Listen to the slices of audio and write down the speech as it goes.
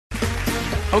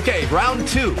Okay, round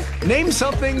two. Name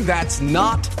something that's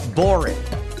not boring.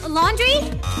 A laundry?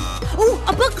 Ooh,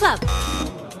 a book club.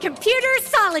 Computer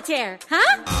solitaire,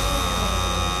 huh?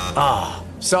 Ah,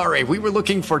 sorry, we were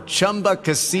looking for Chumba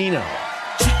Casino.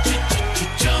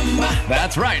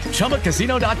 That's right.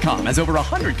 ChumbaCasino.com has over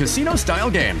 100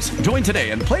 casino-style games. Join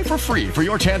today and play for free for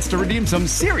your chance to redeem some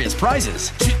serious prizes.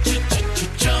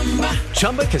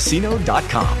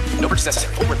 ChumbaCasino.com. No purchase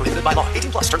necessary. Void where prohibited by law.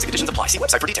 18 plus. Terms and conditions apply. See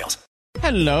website for details.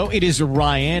 Hello, it is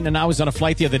Ryan, and I was on a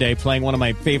flight the other day playing one of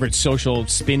my favorite social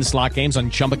spin slot games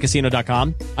on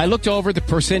ChumbaCasino.com. I looked over the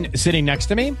person sitting next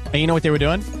to me, and you know what they were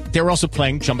doing? They were also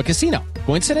playing Chumba Casino.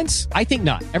 Coincidence? I think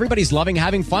not. Everybody's loving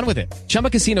having fun with it. Chumba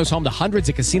Casino is home to hundreds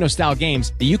of casino-style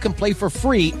games that you can play for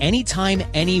free anytime,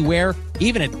 anywhere,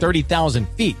 even at 30,000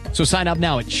 feet. So sign up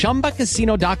now at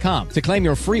ChumbaCasino.com to claim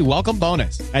your free welcome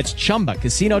bonus. That's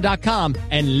ChumbaCasino.com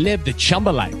and live the Chumba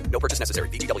life. No purchase necessary.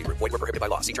 VGW. Void where prohibited by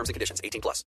law. See terms and conditions. 18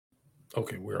 plus.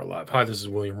 Okay, we're alive. Hi, this is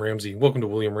William Ramsey. Welcome to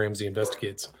William Ramsey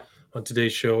Investigates. On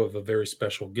today's show, I have a very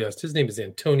special guest. His name is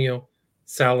Antonio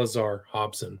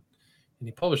Salazar-Hobson, and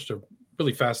he published a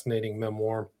really fascinating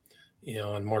memoir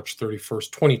on March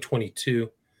 31st, 2022.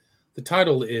 The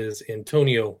title is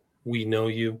Antonio, We Know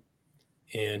You,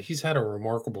 and he's had a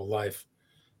remarkable life.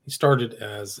 He started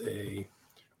as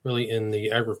really in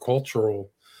the agricultural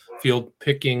field,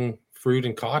 picking fruit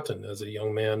and cotton as a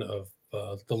young man of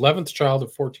the 11th child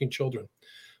of 14 children.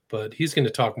 But he's going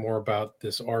to talk more about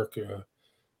this arc.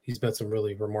 He's met some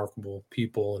really remarkable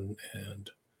people and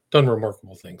done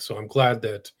remarkable things. So I'm glad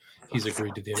that he's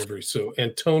agreed to the interview. So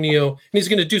Antonio, and he's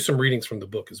going to do some readings from the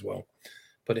book as well.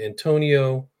 But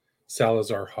Antonio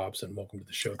Salazar-Hobson, welcome to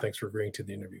the show. Thanks for agreeing to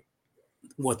the interview.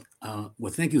 Well,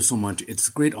 thank you so much. It's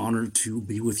a great honor to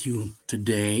be with you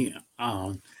today.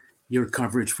 Your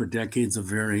coverage for decades of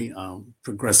very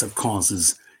progressive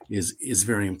causes is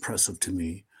very impressive to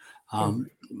me.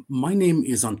 My name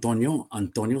is Antonio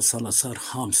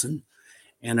Salazar-Hobson,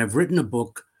 and I've written a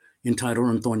book entitled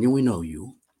Antonio, We Know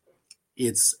You.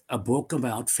 It's a book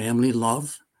about family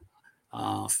love,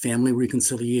 family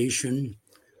reconciliation,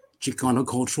 Chicano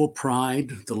cultural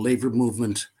pride, the labor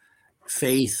movement,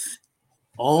 faith,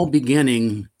 all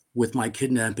beginning with my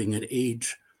kidnapping at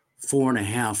age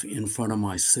 4.5 in front of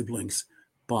my siblings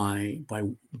by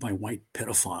white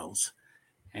pedophiles.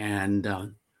 And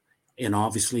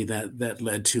obviously that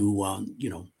led to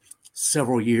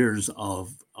several years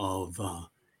of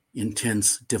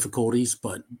intense difficulties,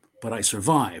 but I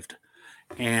survived.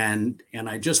 And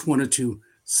I just wanted to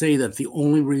say that the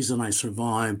only reason I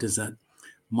survived is that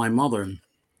my mother,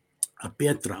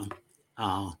 Petra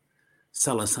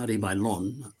Salazar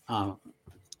Bailon,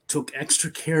 took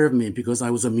extra care of me because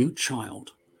I was a mute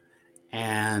child.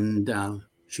 And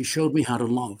she showed me how to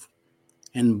love.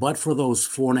 And but for those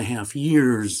 4.5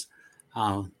 years,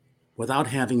 without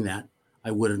having that,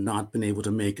 I would have not been able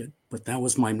to make it. But that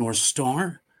was my North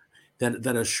Star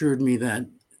that assured me that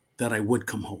I would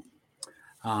come home.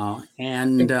 I'd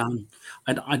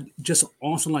just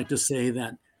also like to say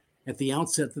that at the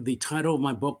outset, that the title of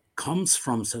my book comes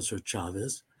from Cesar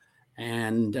Chavez,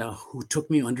 and who took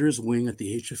me under his wing at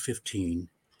the age of 15.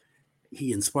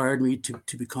 He inspired me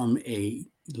to become a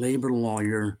labor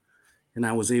lawyer, and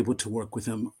I was able to work with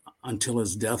him until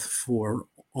his death for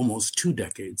almost 2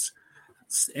 decades.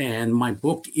 And my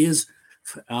book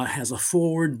has a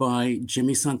foreword by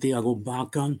Jimmy Santiago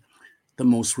Baca, the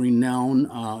most renowned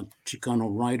Chicano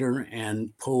writer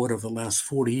and poet of the last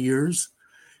 40 years.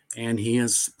 And he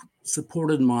has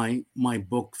supported my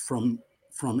book from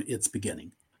its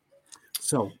beginning.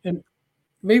 So, and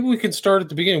maybe we could start at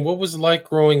the beginning. What was it like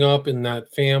growing up in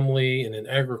that family in an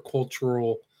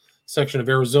agricultural section of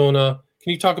Arizona?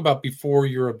 Can you talk about before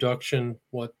your abduction,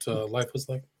 what life was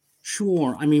like?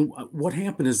 Sure. I mean, what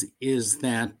happened is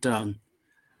that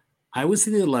I was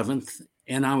in the 11th,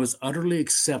 and I was utterly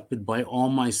accepted by all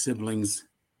my siblings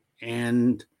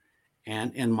and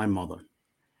my mother.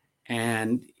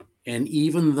 And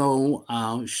even though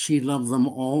she loved them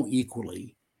all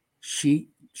equally,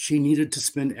 she needed to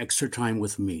spend extra time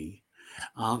with me.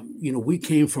 We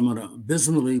came from an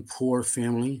abysmally poor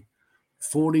family,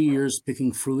 40 years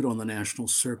picking fruit on the national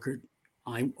circuit.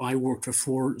 I worked for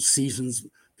 4 seasons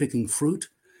picking fruit,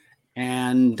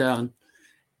 and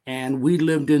we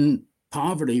lived in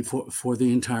poverty for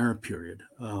the entire period.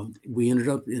 We ended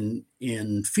up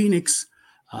in Phoenix,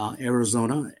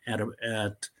 Arizona, at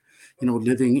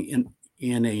living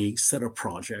in a set of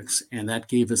projects, and that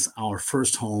gave us our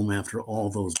first home after all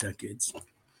those decades.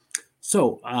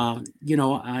 So, I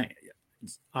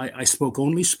spoke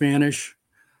only Spanish.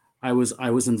 I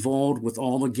was involved with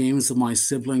all the games of my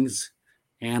siblings,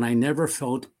 and I never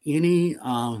felt any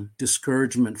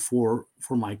discouragement for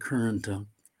my current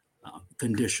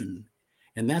condition.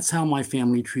 And that's how my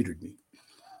family treated me.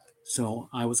 So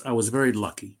I was very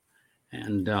lucky.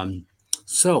 And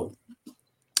so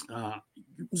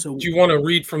Do you want to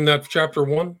read from that chapter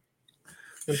 1?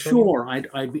 Antonio? Sure,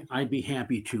 I'd be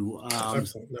happy to.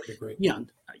 Excellent, that'd be great. Yeah,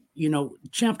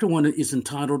 chapter 1 is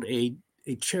entitled "A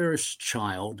Cherished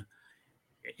Child,"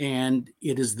 and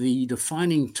it is the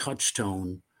defining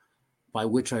touchstone by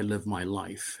which I live my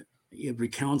life. It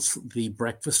recounts the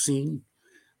breakfast scene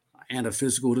and a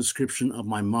physical description of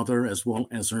my mother, as well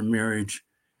as her marriage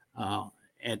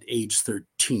at age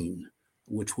 13,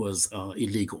 which was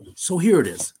illegal. So here it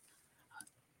is.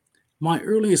 My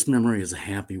earliest memory is a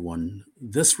happy one.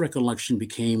 This recollection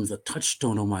became the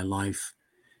touchstone of my life,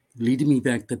 leading me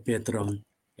back to Petra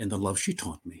and the love she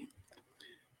taught me.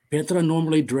 Petra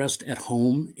normally dressed at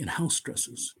home in house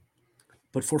dresses,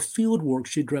 but for field work,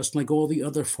 she dressed like all the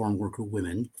other farm worker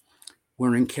women,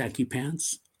 wearing khaki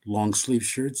pants, long sleeve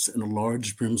shirts, and a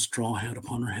large brimmed straw hat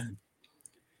upon her head.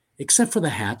 Except for the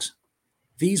hat,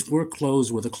 these work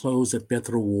clothes were the clothes that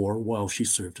Petra wore while she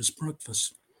served as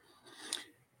breakfast.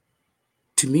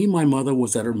 To me, my mother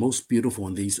was at her most beautiful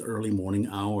in these early morning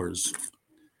hours.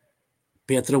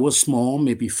 Petra was small,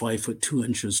 maybe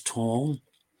 5'2" tall,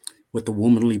 with a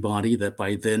womanly body that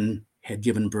by then had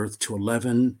given birth to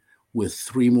 11, with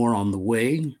 3 more on the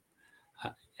way.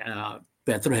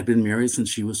 Petra had been married since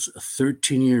she was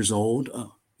 13 years old,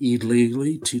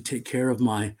 illegally, to take care of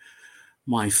my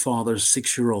father's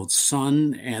 6-year-old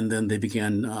son, and then they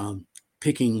began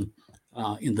picking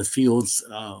in the fields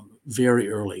very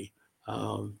early.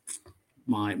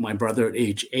 My brother at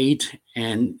age 8,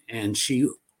 and she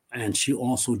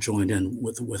also joined in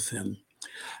with him.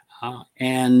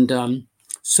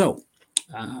 So,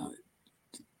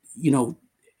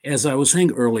 as I was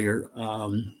saying earlier,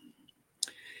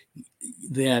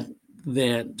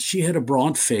 that she had a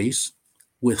broad face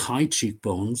with high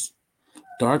cheekbones,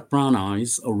 dark brown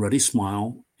eyes, a ruddy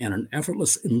smile, and an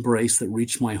effortless embrace that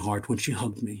reached my heart when she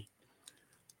hugged me.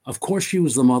 Of course, she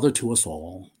was the mother to us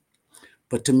all.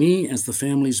 But to me, as the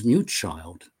family's mute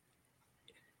child,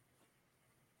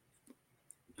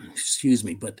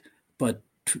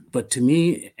 but to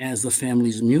me, as the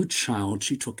family's mute child,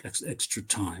 she took extra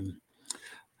time.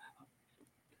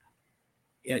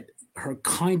 Her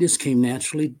kindness came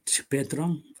naturally to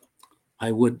Petra.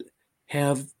 I would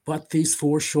have but these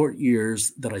 4 short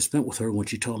years that I spent with her when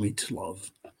she taught me to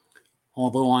love.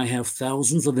 Although I have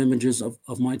thousands of images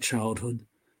of my childhood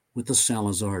with the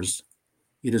Salazars,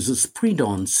 it is this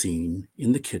pre-dawn scene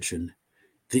in the kitchen,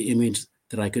 the image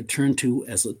that I could turn to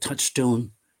as a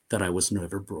touchstone that I was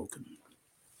never broken.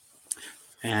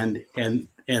 And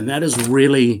that is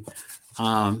really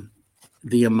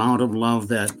the amount of love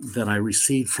that I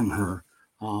received from her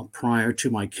prior to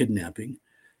my kidnapping.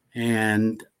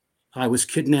 And I was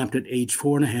kidnapped at age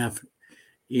 4.5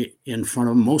 in front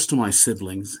of most of my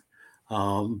siblings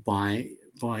by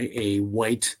a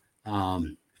white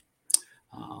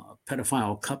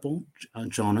pedophile couple,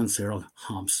 John and Sarah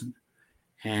Hobson.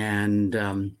 And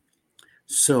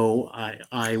so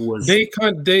I was... They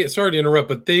sorry to interrupt,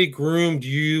 but they groomed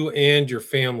you and your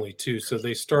family too. So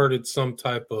they started some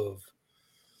type of...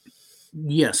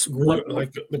 Yes.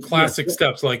 Like the classic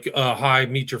steps, like, hi,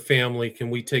 meet your family. Can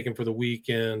we take him for the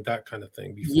weekend? That kind of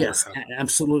thing. Yes,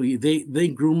 absolutely. They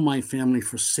groomed my family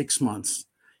for 6 months.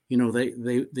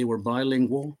 They were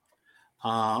bilingual.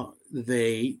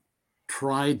 They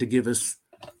tried to give us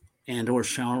and or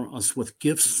shower us with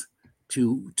gifts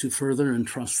to further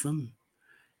entrust them.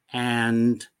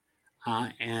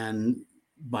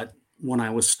 But when I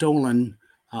was stolen,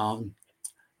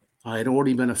 I had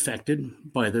already been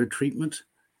affected by their treatment.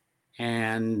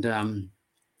 And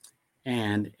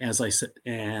as I said,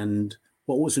 and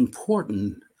what was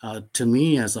important to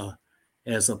me as a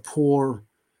poor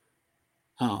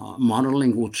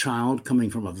monolingual child coming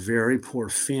from a very poor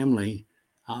family,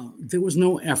 there was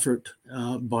no effort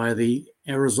by the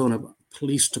Arizona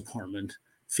Police Department,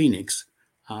 Phoenix,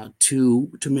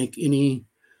 to make any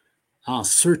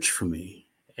search for me.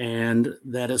 And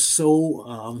that is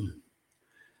so...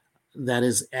 that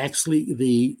is actually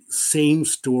the same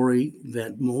story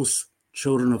that most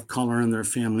children of color and their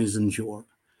families endure.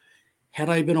 Had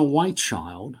I been a white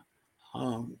child,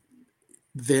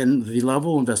 then the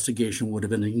level of investigation would have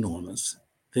been enormous.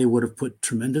 They would have put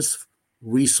tremendous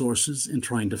resources in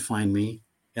trying to find me,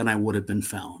 and I would have been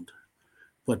found.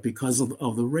 But because of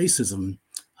the racism,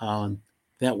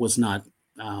 that was not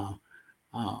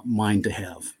mine to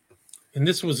have. And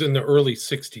this was in the early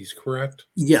 60s, correct?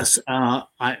 Yes,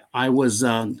 I was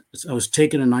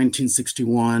taken in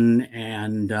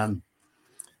 1961,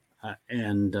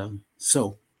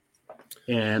 so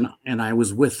I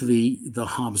was with the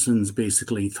Hobsons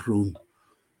basically through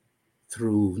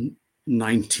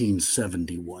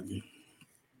 1971.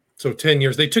 So 10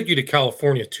 years. They took you to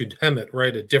California to Hemet,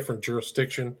 right? A different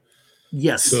jurisdiction.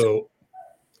 Yes. So,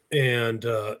 and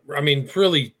I mean,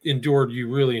 really endured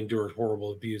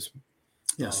horrible abuse.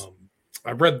 Yes.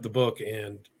 I read the book,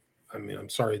 and I mean, I'm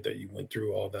sorry that you went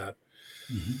through all that.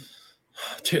 Mm-hmm.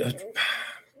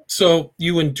 So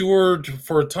you endured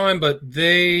for a time, but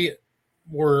they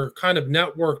were kind of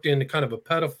networked into kind of a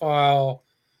pedophile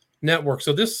network.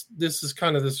 So this is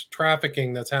kind of this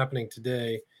trafficking that's happening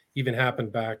today, even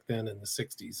happened back then in the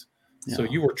 60s. Yeah. So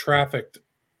you were trafficked,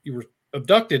 you were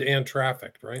abducted and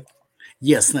trafficked, right?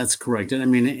 Yes, that's correct. And I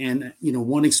mean,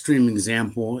 one extreme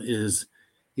example is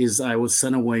I was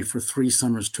sent away for 3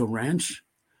 summers to a ranch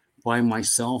by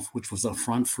myself, which was a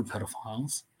front for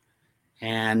pedophiles,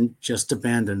 and just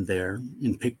abandoned there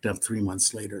and picked up 3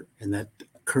 months later. And that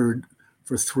occurred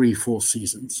for 3 full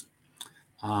seasons.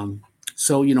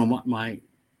 So, my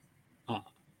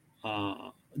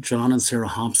John and Sarah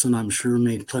Hobson, I'm sure,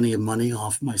 made plenty of money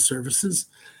off my services.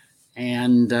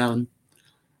 And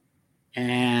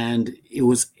it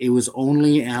was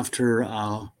only after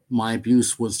my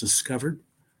abuse was discovered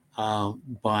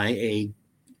by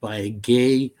a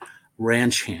gay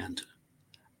ranch hand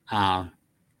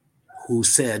who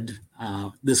said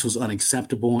this was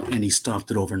unacceptable, and he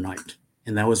stopped it overnight.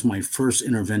 And that was my first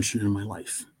intervention in my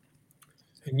life.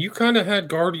 And you kind of had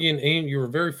guardian angel. You were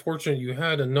very fortunate. You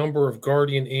had a number of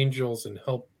guardian angels and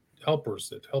helpers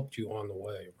that helped you on the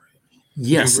way, right?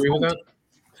 Yes. Do you agree with that?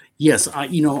 Yes.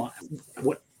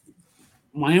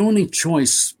 My only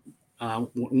choice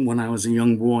when I was a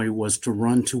young boy was to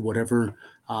run to whatever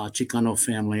Chicano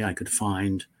family I could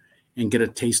find and get a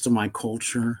taste of my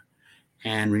culture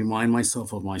and remind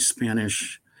myself of my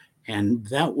Spanish. And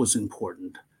that was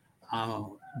important.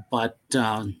 But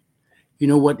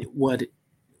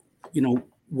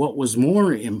what was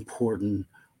more important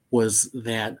was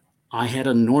that I had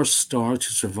a North Star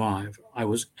to survive. I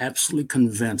was absolutely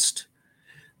convinced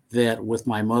that with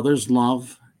my mother's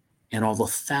love and all the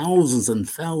thousands and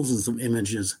thousands of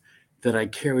images that I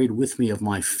carried with me of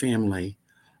my family,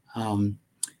 that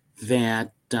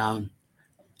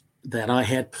I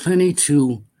had plenty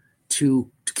to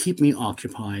keep me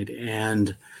occupied,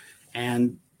 and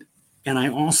I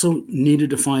also needed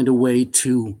to find a way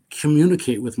to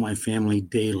communicate with my family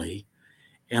daily.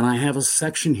 And I have a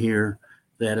section here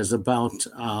that is about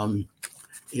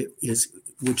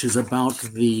which is about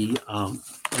the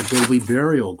Adobe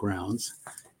burial grounds,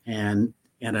 and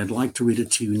I'd like to read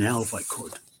it to you now if I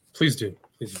could. Please do.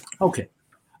 Please do. Okay.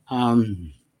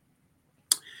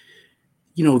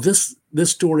 This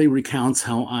story recounts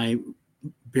how I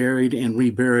buried and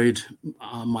reburied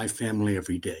my family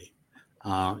every day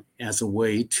as a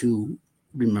way to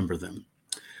remember them.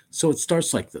 So it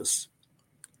starts like this.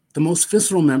 The most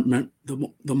visceral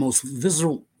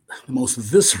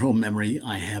memory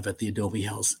I have at the Adobe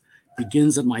house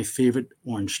begins at my favorite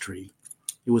orange tree.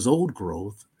 It was old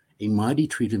growth, a mighty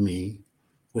tree to me,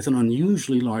 with an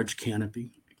unusually large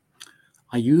canopy.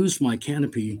 I used my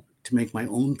canopy to make my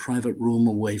own private room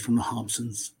away from the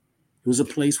Hobsons. It was a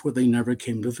place where they never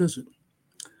came to visit.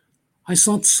 I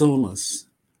sought solace,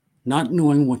 not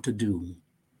knowing what to do,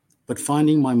 but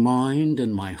finding my mind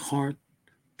and my heart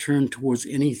turned towards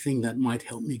anything that might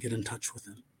help me get in touch with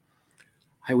them.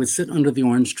 I would sit under the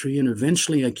orange tree, and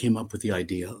eventually I came up with the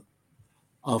idea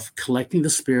of collecting the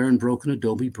spare and broken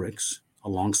adobe bricks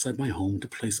alongside my home to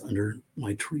place under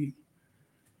my tree.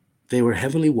 They were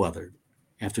heavily weathered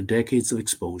after decades of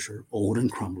exposure, old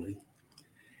and crumbling.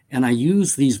 And I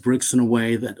used these bricks in a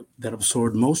way that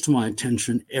absorbed most of my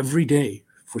attention every day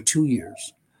for 2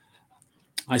 years.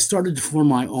 I started to form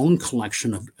my own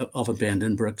collection of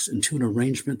abandoned bricks into an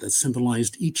arrangement that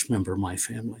symbolized each member of my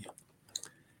family.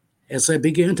 As I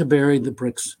began to bury the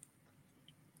bricks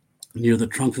near the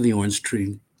trunk of the orange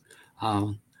tree,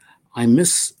 I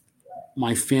miss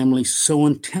my family so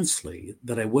intensely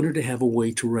that I wanted to have a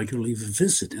way to regularly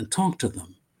visit and talk to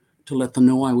them, to let them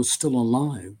know I was still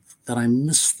alive, that I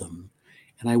missed them,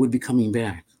 and I would be coming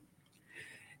back.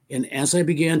 And as I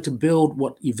began to build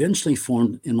what eventually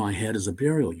formed in my head as a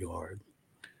burial yard,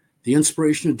 the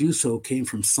inspiration to do so came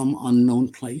from some unknown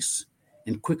place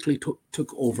and quickly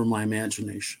took over my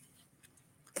imagination.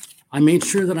 I made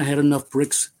sure that I had enough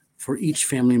bricks for each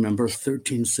family member,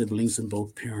 13 siblings and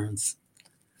both parents.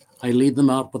 I laid them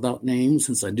out without names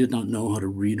since I did not know how to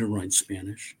read or write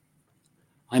Spanish.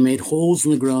 I made holes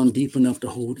in the ground deep enough to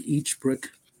hold each brick.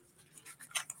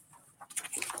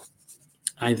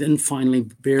 I then finally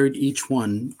buried each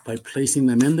one by placing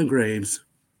them in the graves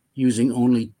using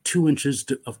only 2 inches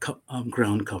of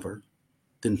ground cover,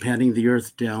 then patting the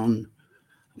earth down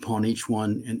upon each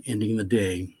one and ending the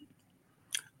day.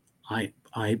 I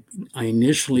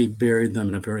initially buried them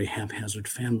in a very haphazard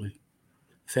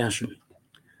fashion.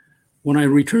 When I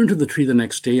returned to the tree the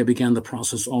next day, I began the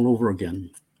process all over again.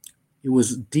 It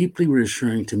was deeply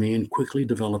reassuring to me and quickly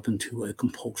developed into a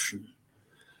compulsion.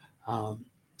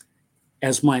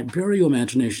 As my burial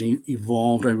imagination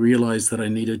evolved, I realized that I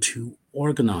needed to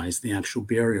organize the actual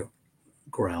burial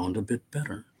ground a bit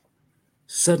better.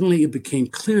 Suddenly, it became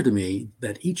clear to me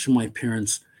that each of my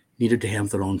parents needed to have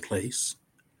their own place.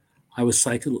 I was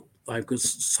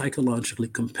psychologically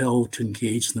compelled to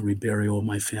engage in the reburial of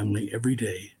my family every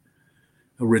day,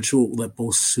 a ritual that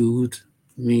both soothed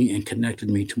me and connected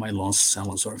me to my lost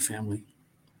Salazar family.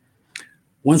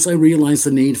 Once I realized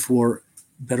the need for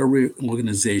better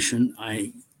organization,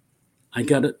 I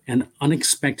got an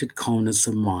unexpected calmness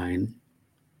of mind.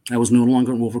 I was no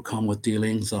longer overcome with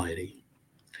daily anxiety.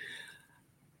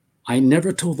 I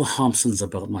never told the Hobsons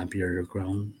about my burial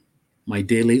ground, my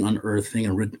daily unearthing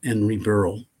and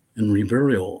reburial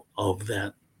of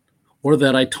that, or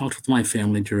that I talked with my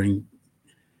family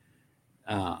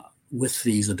with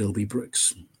these adobe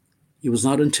bricks. It was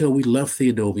not until we left the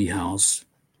adobe house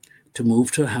to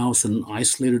move to a house in an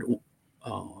isolated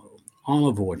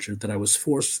olive orchard that I was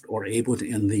forced or able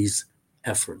to end these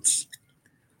efforts.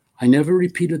 I never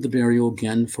repeated the burial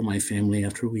again for my family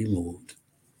after we moved.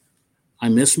 I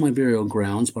missed my burial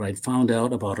grounds, but I'd found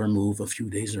out about our move a few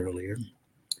days earlier.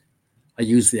 I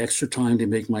used the extra time to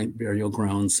make my burial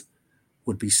grounds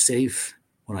would be safe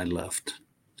when I left.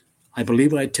 I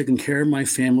believe I'd taken care of my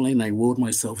family, and I willed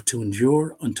myself to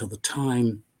endure until the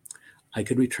time I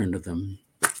could return to them.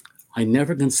 I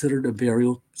never considered a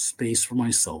burial space for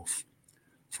myself,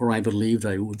 for I believed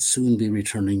I would soon be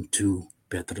returning to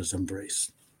Petra's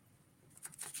embrace.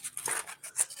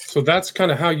 So that's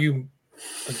kind of how you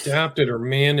adapted or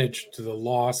managed to the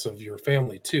loss of your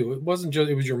family too. It wasn't just,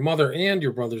 it was your mother and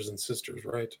your brothers and sisters,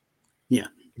 right? Yeah.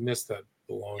 You missed that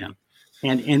belonging.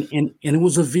 Yeah. And it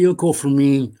was a vehicle for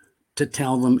me to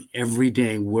tell them every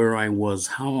day where I was,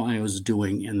 how I was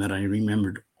doing, and that I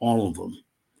remembered all of them.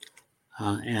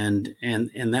 And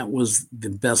that was the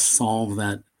best solve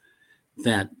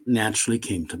that naturally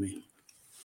came to me.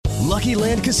 Lucky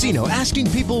Land Casino,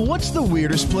 asking people, what's the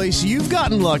weirdest place you've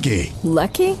gotten lucky?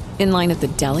 Lucky? In line at the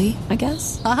deli, I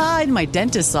guess? Aha, in my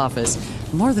dentist's office.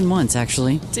 More than once,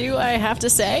 actually. Do I have to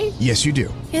say? Yes, you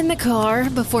do. In the car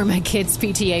before my kids'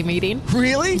 PTA meeting.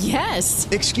 Really? Yes.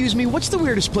 Excuse me, what's the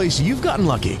weirdest place you've gotten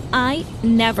lucky? I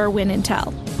never win and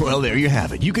tell. Well, there you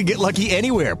have it. You can get lucky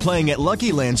anywhere, playing at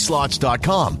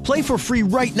LuckyLandSlots.com. Play for free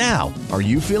right now. Are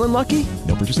you feeling lucky?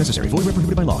 No purchase necessary. Void where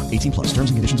prohibited by law. 18 plus.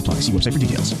 Terms and conditions apply. See website for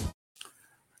details.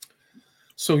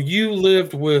 So you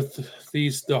lived with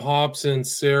the Hobsons,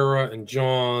 Sarah and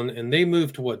John, and they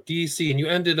moved to what, DC, and you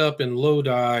ended up in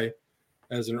Lodi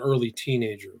as an early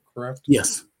teenager, correct?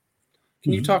 Yes.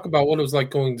 Can you talk about what it was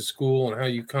like going to school and how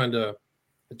you kind of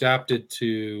adapted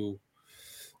to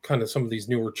kind of some of these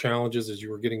newer challenges as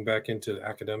you were getting back into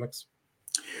academics?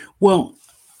 Well,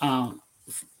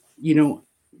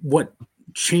 what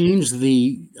changed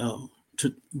the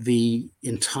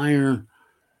entire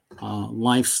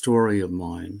life story of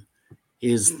mine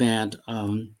is that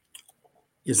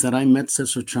I met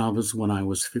Cesar Chavez when I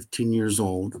was 15 years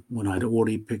old, when I'd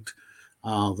already picked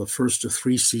the first of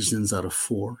 3 seasons out of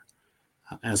 4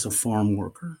 as a farm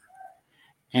worker,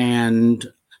 and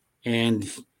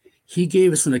he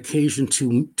gave us an occasion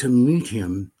to meet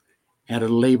him at a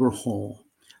labor hall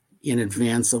in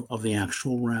advance of the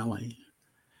actual rally.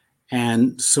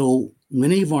 And so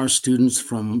many of our students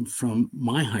from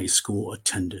my high school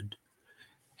attended,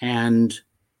 and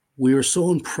we were so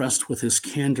impressed with his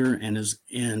candor and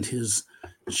his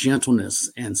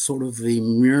gentleness, and sort of the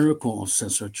miracle of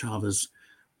Cesar Chavez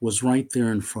was right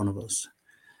there in front of us.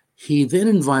 He then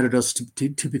invited us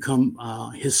to become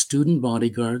his student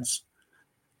bodyguards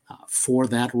for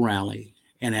that rally,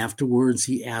 and afterwards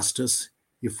he asked us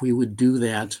if we would do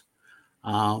that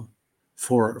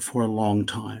for a long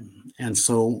time. And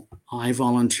so I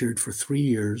volunteered for 3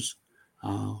 years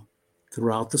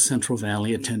throughout the Central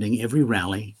Valley, attending every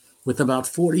rally with about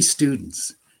 40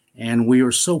 students. And we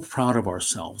were so proud of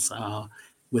ourselves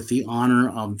with the honor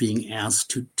of being asked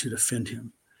to defend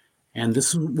him. And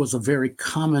this was a very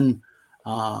common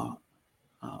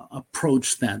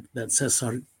approach that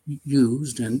Cesar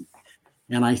used. And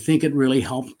I think it really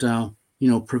helped,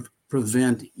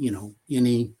 prevent,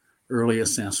 any early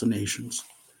assassinations,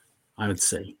 I would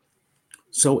say.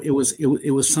 So it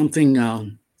was something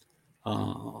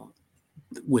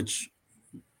which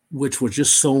was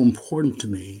just so important to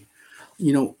me.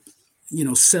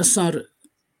 Cesar.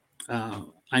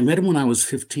 I met him when I was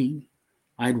 15.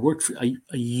 I'd worked for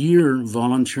a year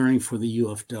volunteering for the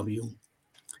UFW.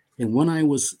 And when I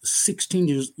was 16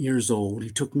 years old, he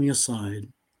took me aside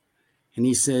and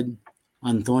he said,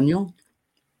 Antonio,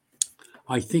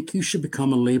 I think you should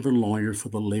become a labor lawyer for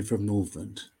the labor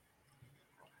movement.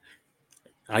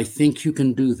 I think you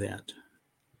can do that.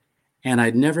 And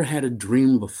I'd never had a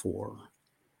dream before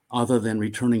other than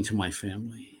returning to my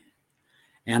family.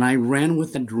 And I ran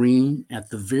with that dream at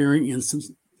the very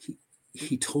instant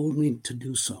he told me to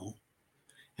do so.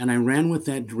 And I ran with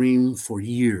that dream for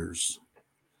years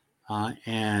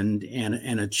and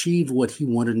achieved what he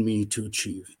wanted me to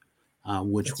achieve,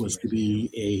 which That's was amazing. to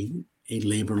be a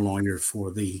labor lawyer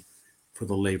for the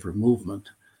labor movement.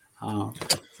 Do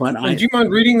you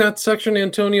mind reading that section,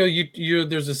 Antonio?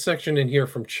 There's a section in here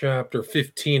from chapter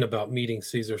 15 about meeting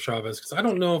Cesar Chavez, because I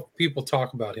don't know if people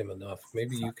talk about him enough.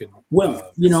 Maybe you could.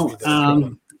 Well, read that quick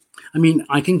one. I mean,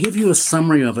 I can give you a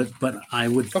summary of it, but I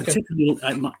would Okay.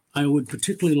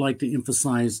 particularly like to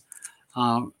emphasize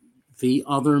the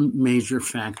other major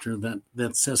factor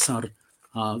that Cesar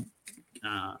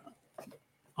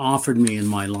offered me in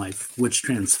my life, which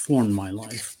transformed my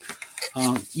life.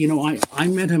 I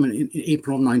met him in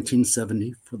April of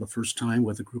 1970 for the first time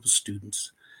with a group of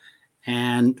students.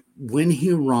 And when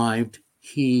he arrived,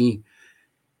 he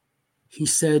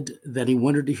said that he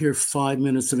wanted to hear 5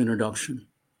 minutes of introduction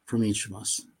from each of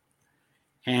us.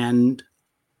 And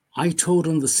I told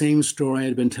him the same story I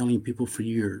had been telling people for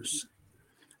years,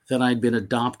 that I'd been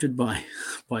adopted by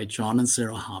John and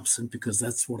Sarah Hobson, because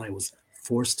that's what I was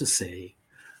forced to say,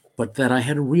 but that I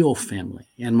had a real family,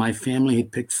 and my family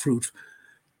had picked fruit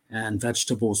and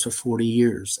vegetables for 40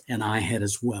 years, and I had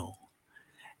as well.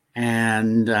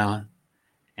 And I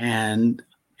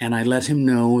let him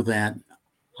know that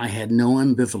I had no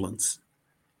ambivalence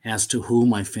as to who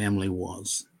my family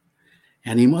was.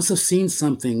 And he must have seen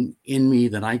something in me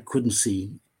that I couldn't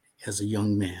see as a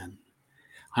young man.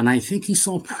 And I think he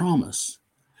saw promise.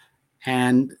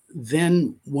 And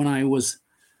then when I was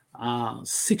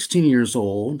 16 years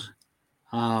old,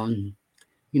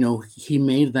 he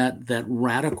made that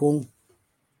radical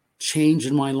change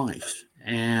in my life.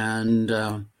 And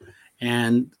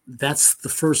that's the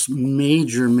first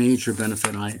major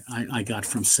benefit I got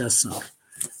from Cesar.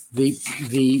 The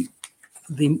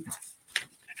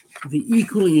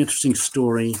equally interesting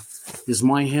story is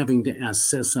my having to ask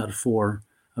Cesar for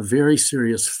a very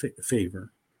serious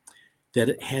favor,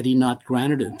 that had he not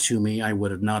granted it to me, I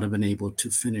would have not have been able to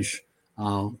finish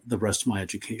the rest of my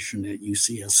education at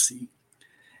UCSC.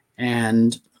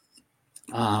 And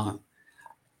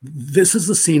this is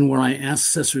the scene where I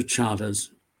asked Cesar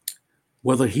Chavez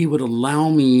whether he would allow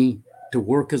me to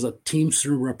work as a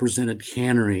Teamster represented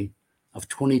cannery of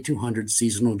 2,200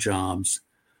 seasonal jobs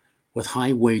with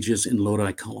high wages in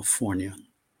Lodi, California.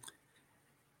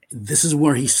 This is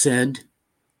where he said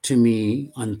to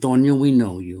me, Antonio, we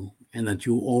know you, and that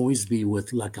you'll always be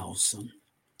with La Causa.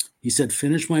 He said,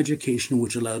 finish my education,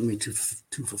 which allowed me to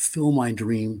fulfill my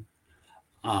dream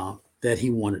that he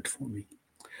wanted for me.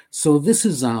 So this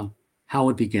is how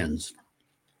it begins.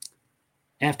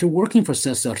 After working for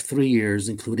Cesar 3 years,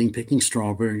 including picking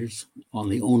strawberries on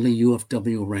the only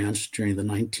UFW ranch during the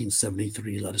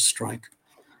 1973 lettuce strike,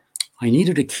 I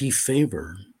needed a key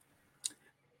favor.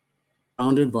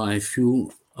 Surrounded by a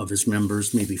few of his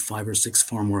members, maybe 5 or 6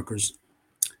 farm workers,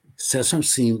 Cesar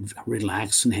seemed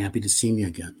relaxed and happy to see me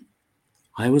again.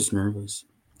 I was nervous.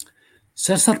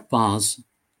 Cesar paused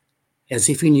as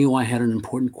if he knew I had an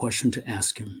important question to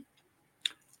ask him.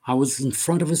 I was in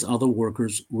front of his other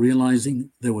workers,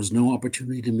 realizing there was no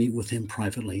opportunity to meet with him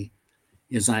privately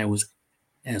as I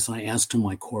asked him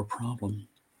my core problem.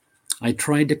 I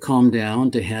tried to calm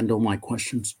down, to handle my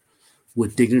questions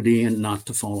with dignity and not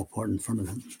to fall apart in front of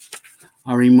him.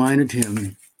 I reminded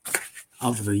him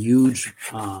of the huge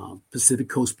Pacific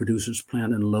Coast Producers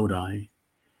plant in Lodi,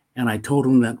 and I told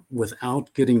him that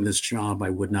without getting this job,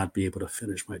 I would not be able to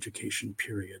finish my education,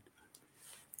 period.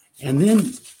 And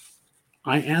then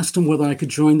I asked him whether I could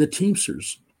join the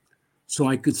Teamsters so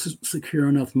I could secure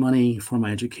enough money for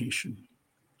my education.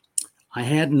 I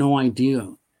had no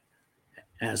idea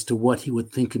as to what he would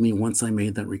think of me once I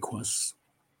made that request.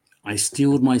 I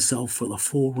steeled myself for the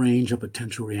full range of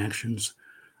potential reactions.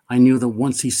 I knew that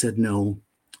once he said no,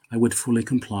 I would fully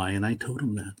comply, and I told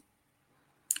him that.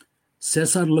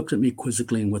 Cesar looked at me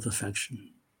quizzically and with affection.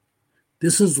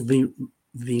 This is the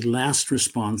last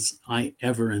response I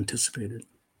ever anticipated.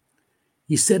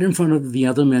 He said in front of the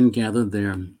other men gathered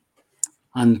there,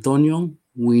 "Antonio,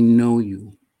 we know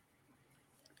you."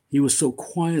 He was so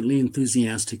quietly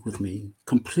enthusiastic with me,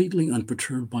 completely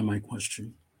unperturbed by my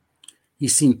question. He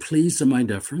seemed pleased at my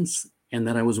deference and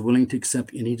that I was willing to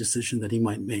accept any decision that he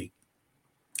might make.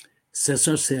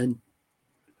 Cesar said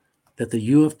that the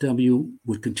UFW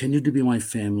would continue to be my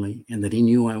family and that he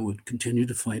knew I would continue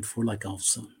to fight for La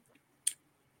Causa.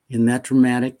 In that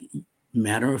dramatic,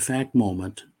 matter-of-fact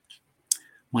moment,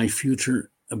 my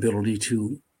future ability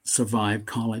to survive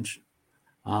college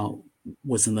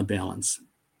was in the balance.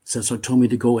 Cesar told me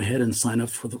to go ahead and sign up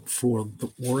for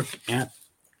the work at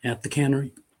the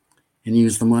cannery and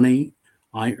use the money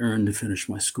I earned to finish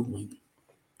my schooling.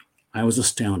 I was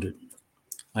astounded.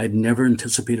 I had never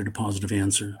anticipated a positive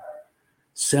answer.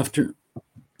 Cesar,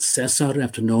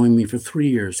 after knowing me for 3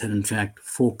 years, had in fact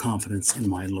full confidence in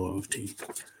my loyalty.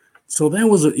 So that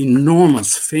was an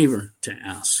enormous favor to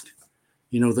ask.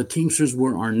 You know, the Teamsters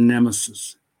were our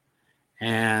nemesis.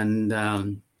 And,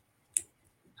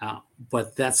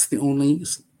 but that's the only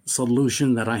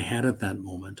solution that I had at that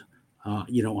moment.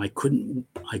 I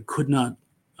could not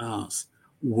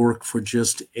work for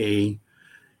just a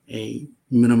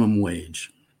minimum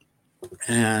wage.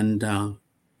 And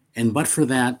but for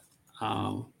that,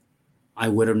 I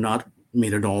would have not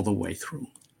made it all the way through.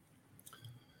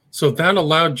 So that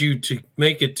allowed you to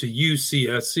make it to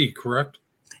UCSC, correct?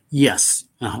 Yes.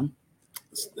 Uh-huh.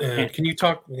 And can you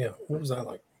talk? Yeah, what was that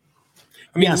like?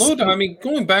 I mean, Yes.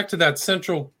 Going back to that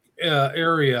central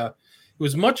area, it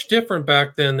was much different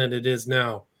back then than it is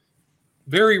now.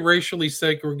 Very racially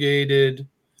segregated,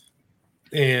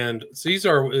 and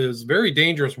Cesar is very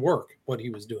dangerous work. What he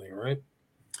was doing, right?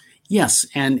 Yes,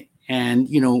 and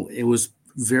it was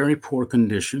very poor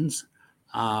conditions.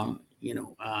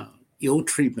 Ill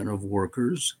treatment of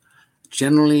workers,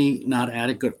 generally not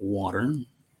adequate water,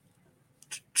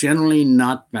 generally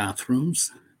not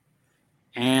bathrooms,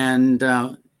 and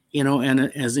and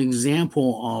as an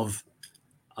example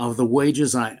of the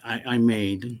wages I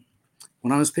made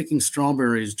when I was picking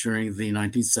strawberries during the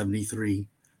 1973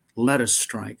 lettuce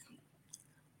strike,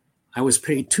 I was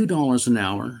paid $2 an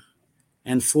hour,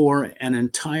 and for an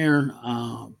entire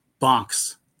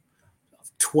box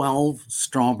of 12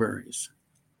 strawberries,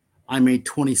 I made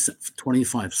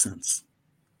 25 cents.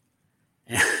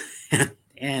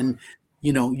 And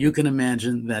you can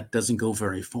imagine that doesn't go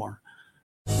very far.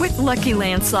 With Lucky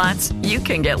Land Slots, you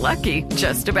can get lucky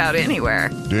just about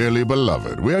anywhere. Dearly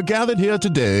beloved, we are gathered here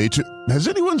today to... Has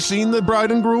anyone seen the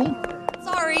bride and groom?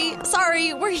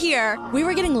 Sorry, we're here. We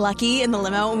were getting lucky in the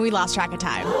limo and we lost track of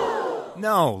time.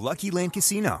 No, Lucky Land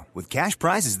Casino, with cash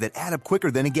prizes that add up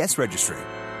quicker than a guest registry.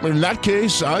 In that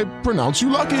case, I pronounce you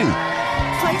lucky.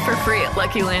 Play for free at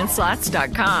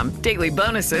LuckyLandSlots.com. Daily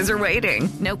bonuses are waiting.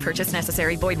 No purchase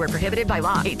necessary. Void where prohibited by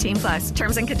law. 18+.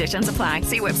 Terms and conditions apply.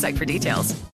 See website for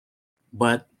details.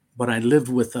 But I lived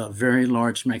with a very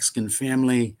large Mexican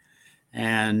family,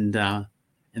 and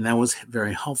that was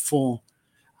very helpful.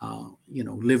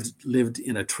 Lived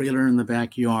in a trailer in the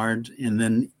backyard, and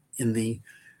then in the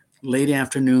late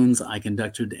afternoons, I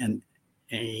conducted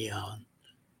a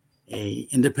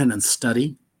independent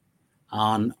study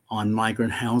on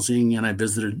migrant housing, and I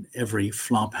visited every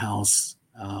flop house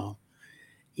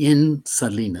in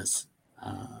Salinas,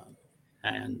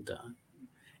 and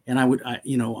I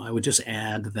would just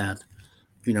add that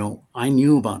I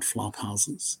knew about flop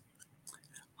houses.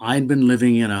 I'd been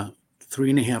living in a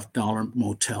 $3.50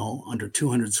 motel under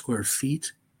 200 square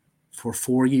feet for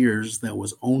 4 years that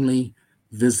was only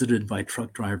visited by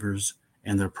truck drivers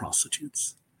and their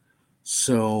prostitutes.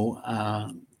 So,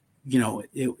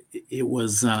 it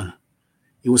was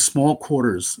small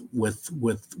quarters with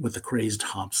the crazed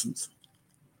Hobsons.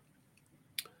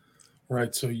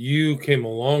 Right. So you came a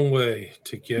long way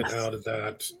to get out of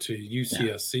that to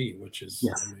UCSC, which is,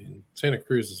 Santa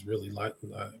Cruz is really light.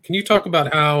 Can you talk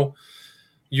about how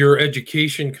your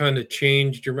education kind of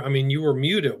changed? You were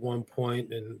mute at one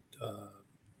point, and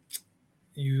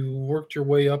you worked your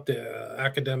way up to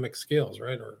academic skills,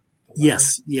 right?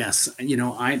 Yes.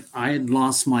 I had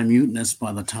lost my muteness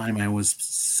by the time I was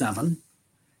 7,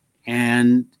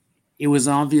 and it was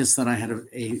obvious that I had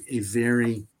a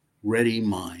very ready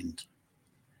mind.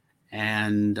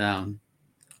 And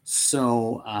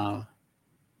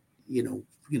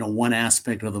one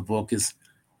aspect of the book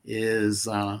is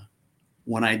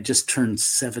when I just turned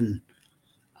 7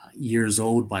 years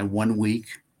old by 1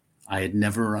 week, I had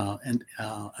never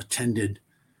attended,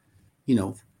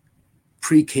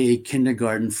 pre-K,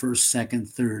 kindergarten, 1st, 2nd,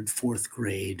 3rd, 4th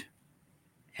grade.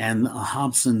 And the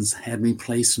Hobsons had me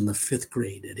placed in the 5th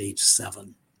grade at age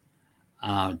 7,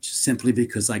 simply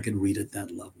because I could read at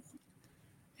that level.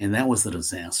 and that was a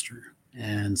disaster.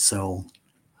 And so,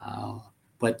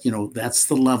 but that's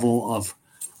the level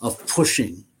of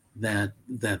pushing that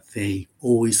they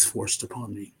always forced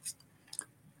upon me.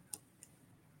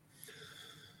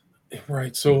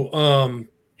 Right. So,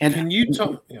 can you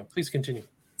talk? Yeah, please continue.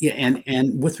 Yeah,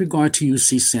 and with regard to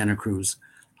UC Santa Cruz,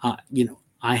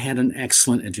 I had an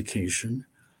excellent education.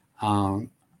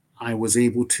 I was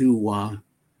able to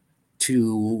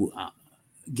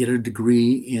get a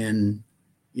degree in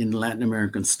Latin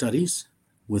American Studies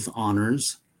with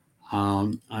honors.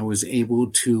 I was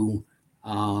able to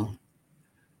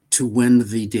win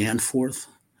the Danforth,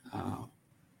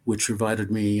 which provided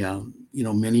me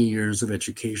many years of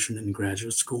education in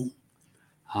graduate school.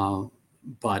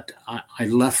 But I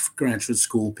left graduate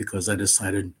school because I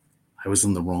decided I was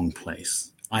in the wrong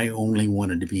place. I only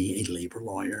wanted to be a labor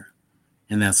lawyer,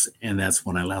 and that's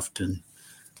when I left and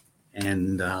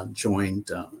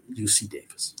joined UC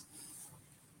Davis.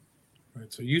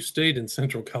 Right. So you stayed in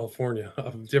Central California,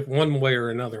 one way or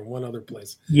another, one other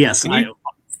place. Yes,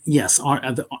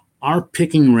 Our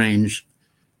picking range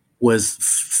was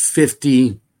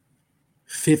 50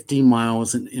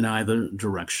 miles in either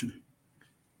direction.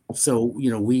 So,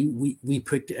 we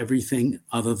picked everything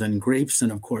other than grapes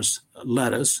and, of course,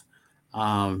 lettuce,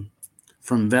 from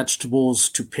vegetables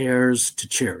to pears to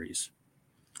cherries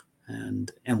and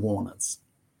walnuts.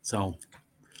 So,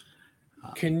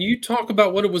 can you talk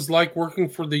about what it was like working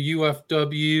for the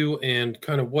UFW and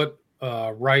kind of what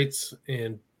rights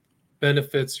and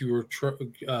benefits you were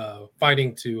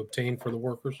fighting to obtain for the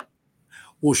workers?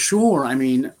 Well, sure. I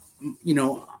mean,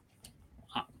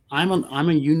 I'm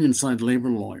a union side labor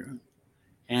lawyer,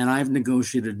 and I've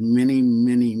negotiated many,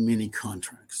 many, many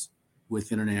contracts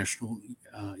with international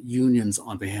unions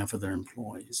on behalf of their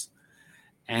employees.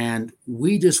 And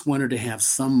we just wanted to have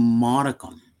some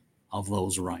modicum of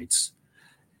those rights.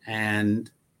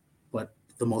 But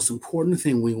the most important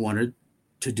thing we wanted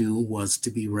to do was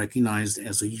to be recognized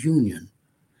as a union.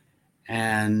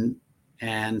 And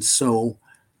so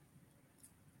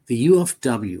the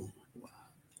UFW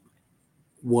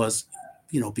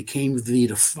became the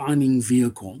defining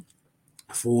vehicle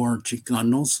for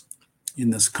Chicanos in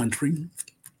this country,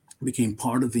 became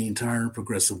part of the entire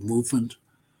progressive movement.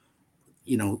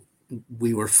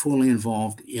 We were fully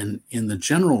involved in the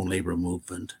general labor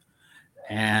movement.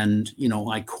 And,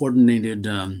 I coordinated,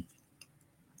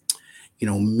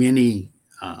 many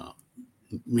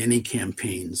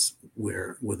campaigns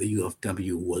where the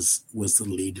UFW was the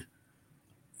lead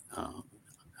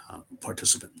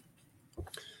participant.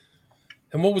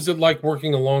 And what was it like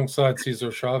working alongside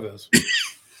Cesar Chavez?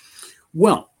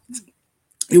 Well,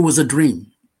 it was a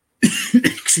dream.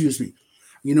 Excuse me.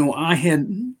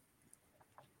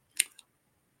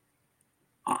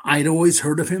 I'd always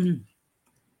heard of him,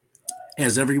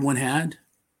 as everyone had.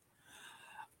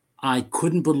 I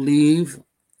couldn't believe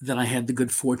that I had the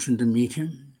good fortune to meet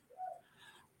him.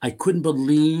 I couldn't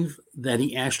believe that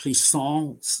he actually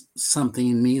saw something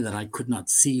in me that I could not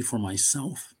see for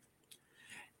myself.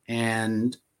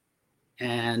 And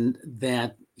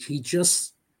that he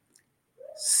just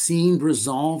seemed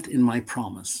resolved in my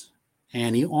promise.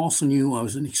 And he also knew I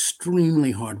was an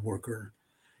extremely hard worker.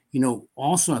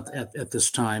 Also at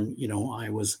this time, I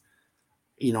was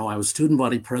student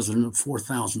body president of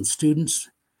 4,000 students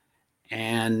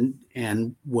and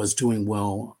was doing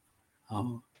well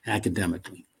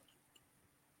academically.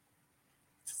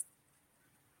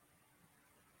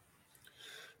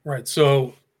 Right.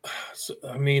 So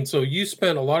you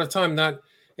spent a lot of time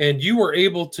and you were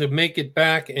able to make it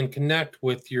back and connect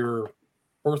with your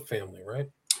birth family, right?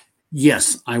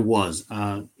 Yes, I was.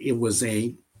 It was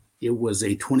a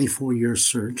 24-year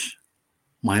search.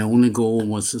 My only goal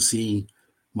was to see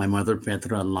my mother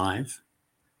Petra alive,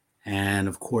 and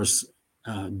of course,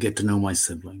 get to know my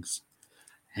siblings.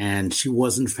 And she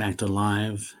was in fact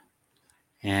alive,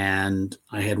 and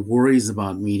I had worries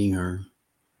about meeting her,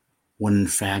 when in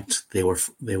fact they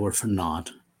were for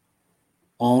naught.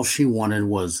 All she wanted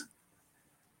was,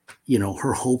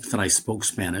 her hope that I spoke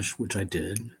Spanish, which I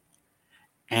did,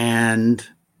 and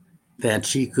that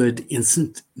she could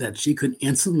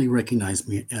instantly recognize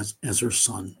me as her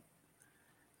son.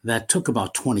 That took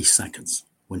about 20 seconds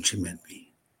when she met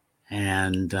me,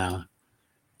 and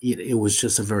it was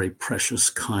just a very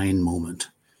precious, kind moment,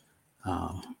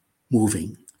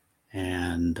 moving,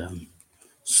 and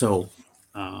so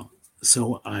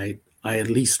I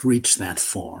at least reached that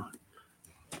far.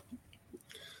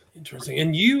 Interesting.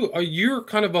 And you're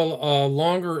kind of a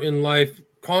longer in life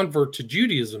convert to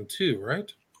Judaism too,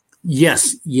 right?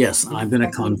 Yes. I've been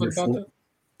a convert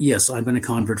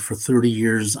for 30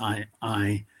 years. I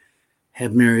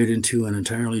have married into an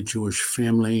entirely Jewish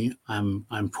family.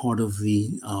 I'm part of the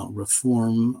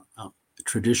Reform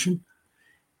tradition,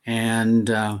 and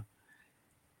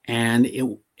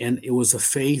it was a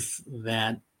faith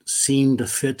that seemed to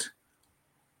fit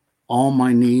all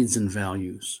my needs and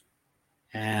values,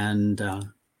 and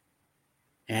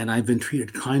I've been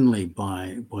treated kindly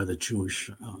by the Jewish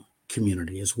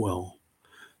community as well.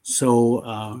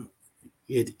 So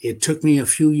it took me a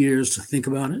few years to think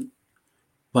about it,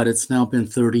 but it's now been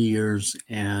 30 years,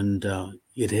 and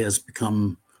it has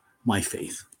become my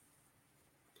faith.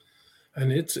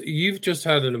 And you've just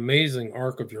had an amazing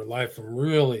arc of your life from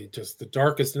really just the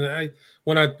darkest. And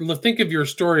when I think of your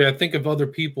story, I think of other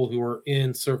people who are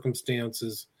in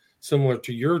circumstances similar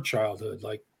to your childhood.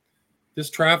 Like, this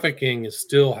trafficking is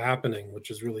still happening,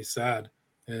 which is really sad.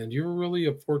 And you're really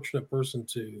a fortunate person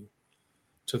to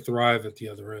thrive at the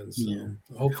other end. So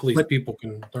hopefully people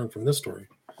can learn from this story.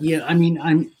 Yeah, I mean,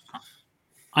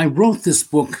 I wrote this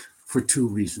book for two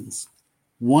reasons.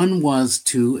 One was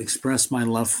to express my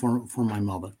love for my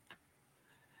mother.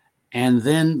 And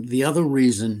then the other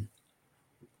reason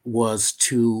was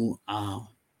to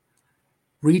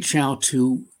reach out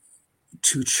to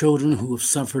children who have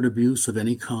suffered abuse of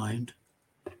any kind,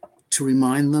 to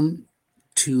remind them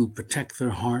to protect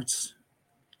their hearts,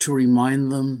 to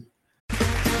remind them.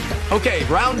 Okay,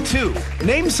 round two.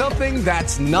 Name something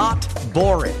that's not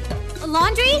boring. A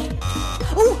laundry?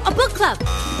 Ooh, a book club.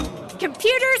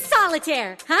 Computer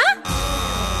solitaire, huh?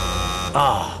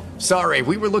 Ah, sorry,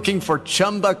 we were looking for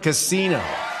Chumba Casino.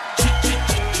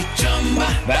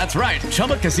 That's right,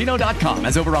 ChumbaCasino.com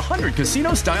has over 100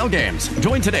 casino-style games.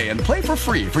 Join today and play for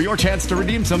free for your chance to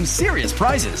redeem some serious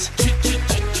prizes.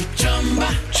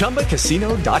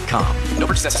 ChumbaCasino.com. No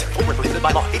purchase necessary. Void where prohibited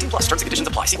by law. 18 plus. Terms and conditions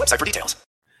apply. See website for details.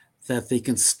 That they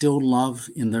can still love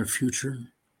in their future,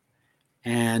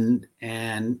 and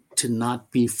to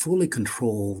not be fully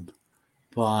controlled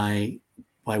by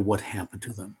what happened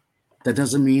to them. That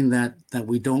doesn't mean that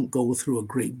we don't go through a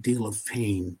great deal of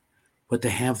pain, but to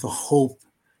have the hope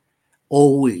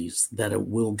always that it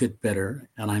will get better.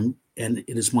 And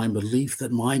it is my belief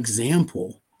that my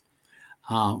example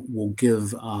will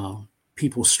give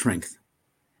people strength,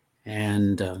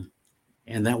 and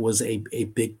that was a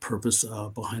big purpose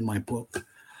behind my book.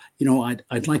 You know,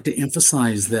 I'd like to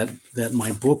emphasize that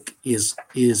my book is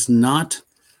not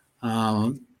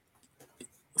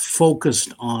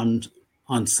focused on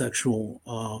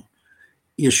sexual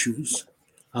issues.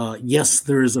 Yes,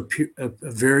 there is a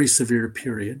very severe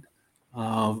period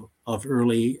of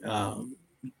early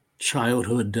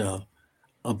childhood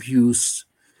abuse,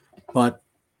 but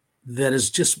it's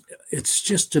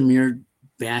just a mere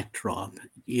backdrop.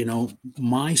 You know,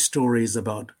 my story is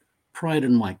about pride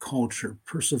in my culture,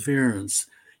 perseverance,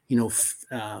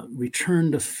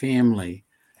 return to family,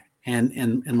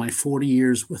 and my 40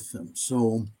 years with them.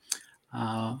 So,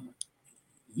 I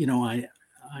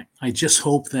just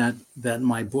hope that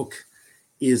my book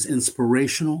is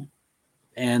inspirational,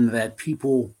 and that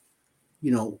people,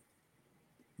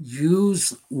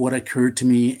 use what occurred to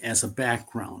me as a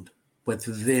background, but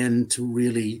then to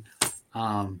really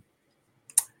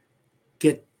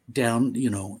get down,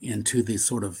 into the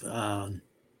sort of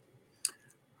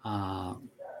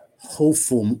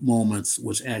hopeful moments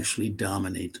which actually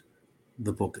dominate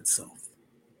the book itself.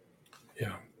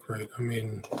 Yeah, great. I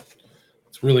mean,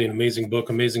 it's really an amazing book,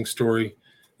 amazing story.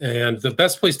 And the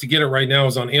best place to get it right now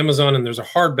is on Amazon, and there's a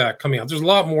hardback coming out. There's a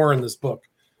lot more in this book,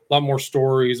 a lot more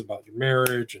stories about your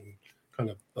marriage and kind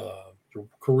of your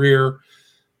career.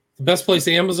 The best place,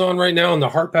 Amazon right now, and the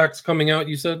hardback's coming out,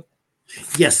 you said?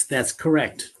 Yes, that's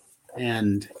correct.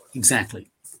 And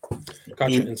exactly.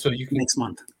 Gotcha. And so you can next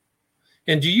month.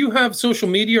 And do you have social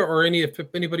media, or if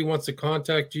anybody wants to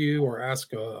contact you or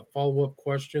ask follow-up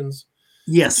questions?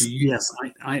 Yes,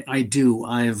 I do.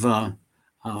 I've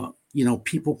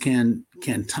people can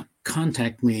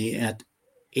contact me at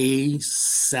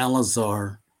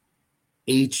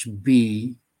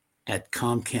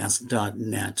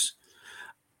asalazarhb@comcast.net.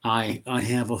 I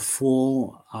have a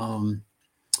full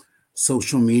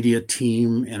social media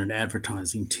team and an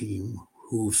advertising team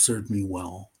who served me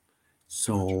well.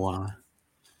 So,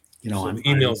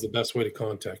 email is the best way to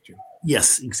contact you.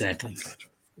 Yes, exactly. Gotcha.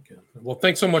 Okay. Well,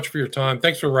 thanks so much for your time.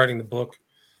 Thanks for writing the book.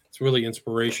 It's really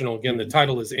inspirational. Again, the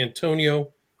title is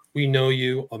Antonio, We Know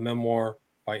You, a memoir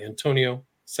by Antonio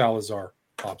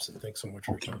Salazar-Hobson. Thanks so much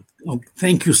for your time. Oh,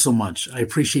 thank you so much. I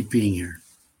appreciate being here.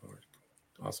 All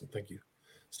right. Awesome. Thank you.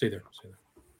 Stay there.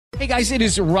 Hey guys, it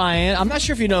is Ryan. I'm not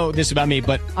sure if you know this about me,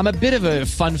 but I'm a bit of a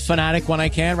fun fanatic when I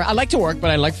can. I like to work,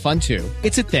 but I like fun too.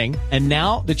 It's a thing. And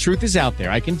now the truth is out there.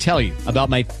 I can tell you about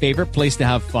my favorite place to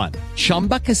have fun.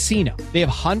 Chumba Casino. They have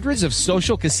hundreds of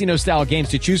social casino style games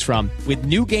to choose from with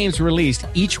new games released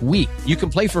each week. You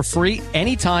can play for free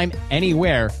anytime,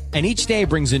 anywhere. And each day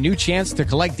brings a new chance to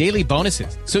collect daily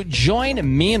bonuses. So join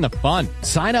me in the fun.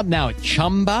 Sign up now at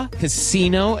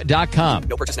ChumbaCasino.com.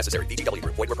 No purchase necessary. VGW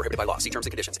Group. Void where prohibited by law. See terms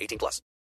and conditions. 18+.